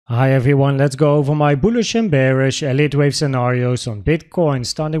Hi everyone, let's go over my bullish and bearish Elliott wave scenarios on Bitcoin,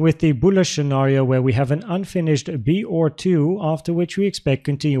 starting with the bullish scenario where we have an unfinished B or 2, after which we expect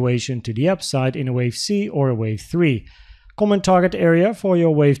continuation to the upside in a wave C or a wave 3. Common target area for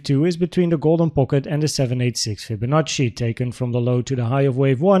your wave 2 is between the golden pocket and the 786 Fibonacci, taken from the low to the high of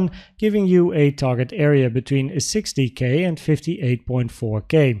wave 1, giving you a target area between 60k and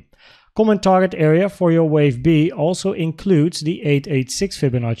 58.4k. Common target area for your wave B also includes the 886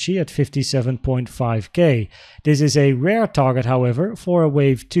 Fibonacci at 57.5k. This is a rare target, however, for a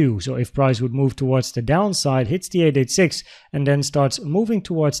wave 2, so if price would move towards the downside, hits the 886 and then starts moving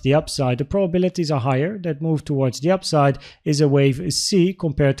towards the upside, the probabilities are higher that move towards the upside is a wave C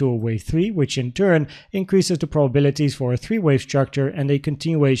compared to a wave 3, which in turn increases the probabilities for a 3-wave structure and a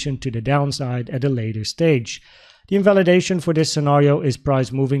continuation to the downside at a later stage. The invalidation for this scenario is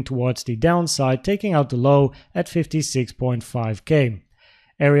price moving towards the downside, taking out the low at 56.5k.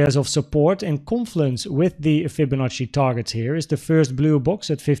 Areas of support in confluence with the Fibonacci targets here is the first blue box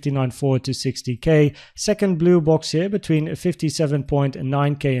at 59.4 to 60k, second blue box here between 57.9k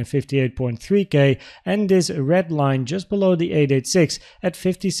and 58.3k, and this red line just below the 886 at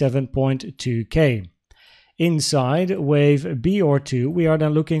 57.2k. Inside wave B or 2, we are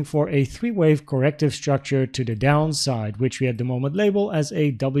then looking for a 3-wave corrective structure to the downside, which we at the moment label as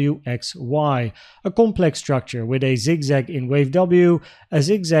a WXY, a complex structure with a zigzag in wave W, a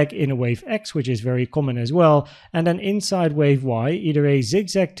zigzag in a wave X, which is very common as well, and then inside wave Y, either a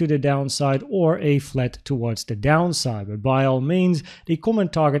zigzag to the downside or a flat towards the downside. But by all means, the common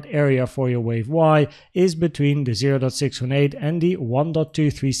target area for your wave Y is between the 0.618 and the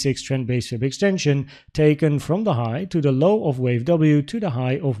 1.236 trend-based fib extension, taken from the high to the low of wave W to the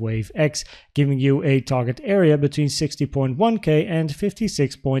high of wave X, giving you a target area between 60.1k and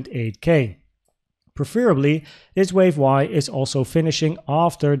 56.8k. Preferably, this wave Y is also finishing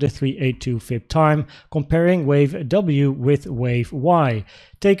after the 382 fib time, comparing wave W with wave Y.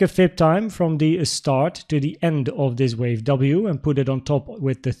 Take a fib time from the start to the end of this wave W and put it on top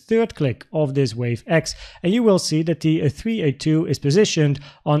with the third click of this wave X, and you will see that the 382 is positioned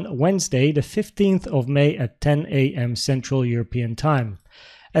on Wednesday, the 15th of May at 10 a.m. Central European Time.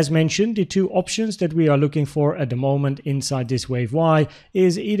 As mentioned, the two options that we are looking for at the moment inside this wave Y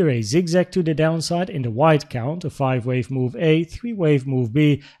is either a zigzag to the downside in the wide count, a 5-wave move A, 3-wave move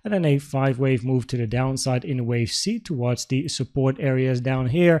B, and then a 5-wave move to the downside in a wave C towards the support areas down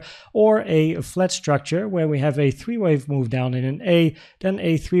here, or a flat structure where we have a 3-wave move down in an A, then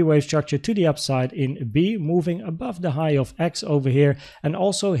a 3-wave structure to the upside in B, moving above the high of X over here, and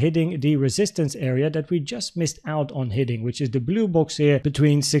also hitting the resistance area that we just missed out on hitting, which is the blue box here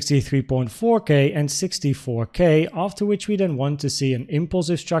between 63.4k and 64k, after which we then want to see an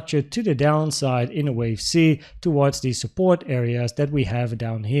impulsive structure to the downside in a wave C towards the support areas that we have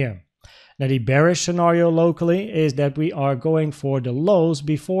down here. Now, the bearish scenario locally is that we are going for the lows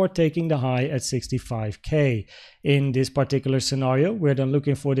before taking the high at 65k. In this particular scenario, we're then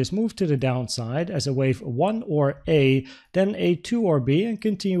looking for this move to the downside as a wave 1 or A, then a 2 or B, and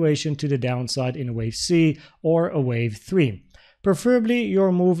continuation to the downside in a wave C or a wave 3. Preferably,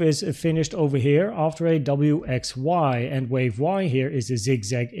 your move is finished over here after a WXY, and wave Y here is a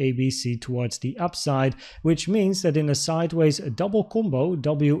zigzag ABC towards the upside, which means that in a sideways double combo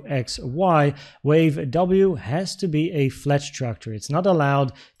WXY, wave W has to be a flat structure. It's not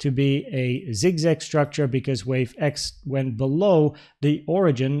allowed to be a zigzag structure because wave X went below the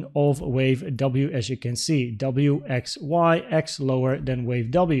origin of wave W, as you can see, WXY, X lower than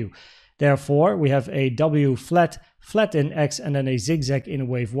wave W. Therefore, we have a W flat in X and then a zigzag in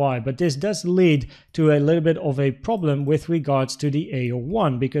wave Y, but this does lead to a little bit of a problem with regards to the A or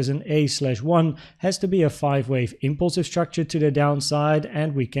 1, because an A/1 has to be a 5-wave impulsive structure to the downside,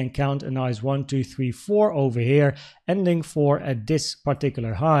 and we can count a nice 1, 2, 3, 4 over here, ending 4 at this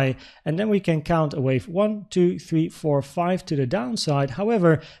particular high, and then we can count a wave 1, 2, 3, 4, 5 to the downside.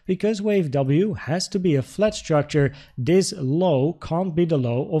 However, because wave W has to be a flat structure, this low can't be the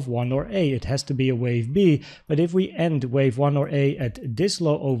low of 1 or A, it has to be a wave B, but if we end wave 1 or A at this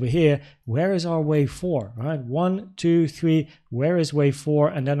low over here, where is our wave 4, right? 1, 2, 3, where is wave 4,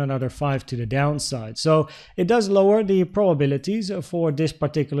 and then another 5 to the downside. So it does lower the probabilities for this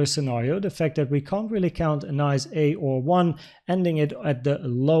particular scenario, the fact that we can't really count a nice A or 1, ending it at the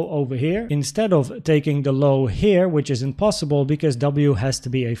low over here, instead of taking the low here, which is impossible because W has to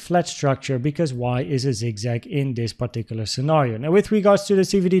be a flat structure because Y is a zigzag in this particular scenario. Now, with regards to the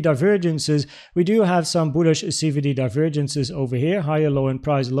CVD divergences, we do have some bullish CVD CVD divergences over here, higher low in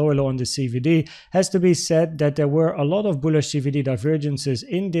price, lower low on the CVD. Has to be said that there were a lot of bullish CVD divergences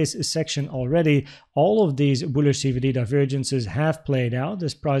in this section already. All of these bullish CVD divergences have played out.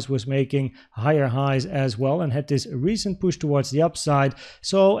 This price was making higher highs as well and had this recent push towards the upside.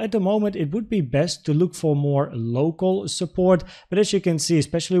 So at the moment it would be best to look for more local support, but as you can see,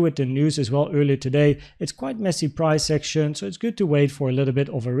 especially with the news as well earlier today, it's quite messy price section, so it's good to wait for a little bit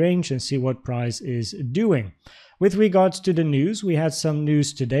of a range and see what price is doing. With regards to the news, we had some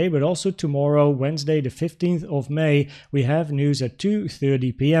news today, but also tomorrow, Wednesday the 15th of May, we have news at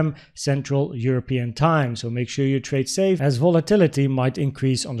 2:30 p.m. Central European Time. So make sure you trade safe as volatility might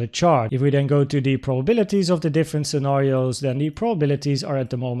increase on the chart. If we then go to the probabilities of the different scenarios, then the probabilities are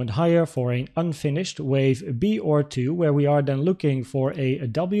at the moment higher for an unfinished wave B or 2, where we are then looking for a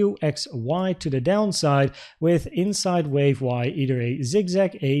WXY to the downside with inside wave Y either a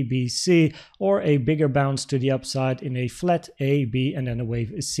zigzag A, B, C or a bigger bounce to the upside in a flat A, B, and then a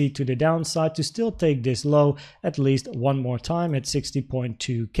wave C to the downside to still take this low at least one more time at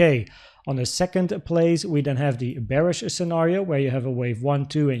 60.2K. On the second place, we then have the bearish scenario where you have a wave 1,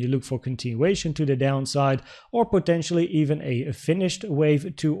 2 and you look for continuation to the downside, or potentially even a finished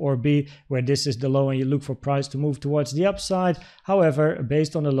wave 2 or B where this is the low and you look for price to move towards the upside. However,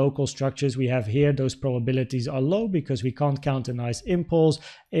 based on the local structures we have here, those probabilities are low because we can't count a nice impulse.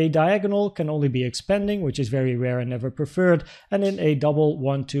 A diagonal can only be expanding, which is very rare and never preferred, and in a double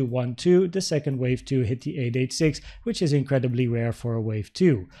 1, 2, 1, 2, the second wave 2 hit the 886, which is incredibly rare for a wave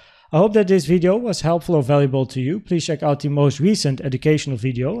 2. I hope that this video was helpful or valuable to you. Please check out the most recent educational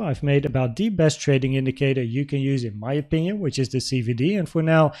video I've made about the best trading indicator you can use in my opinion, which is the CVD. And for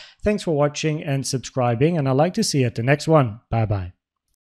now, thanks for watching and subscribing, and I'd like to see you at the next one. Bye bye.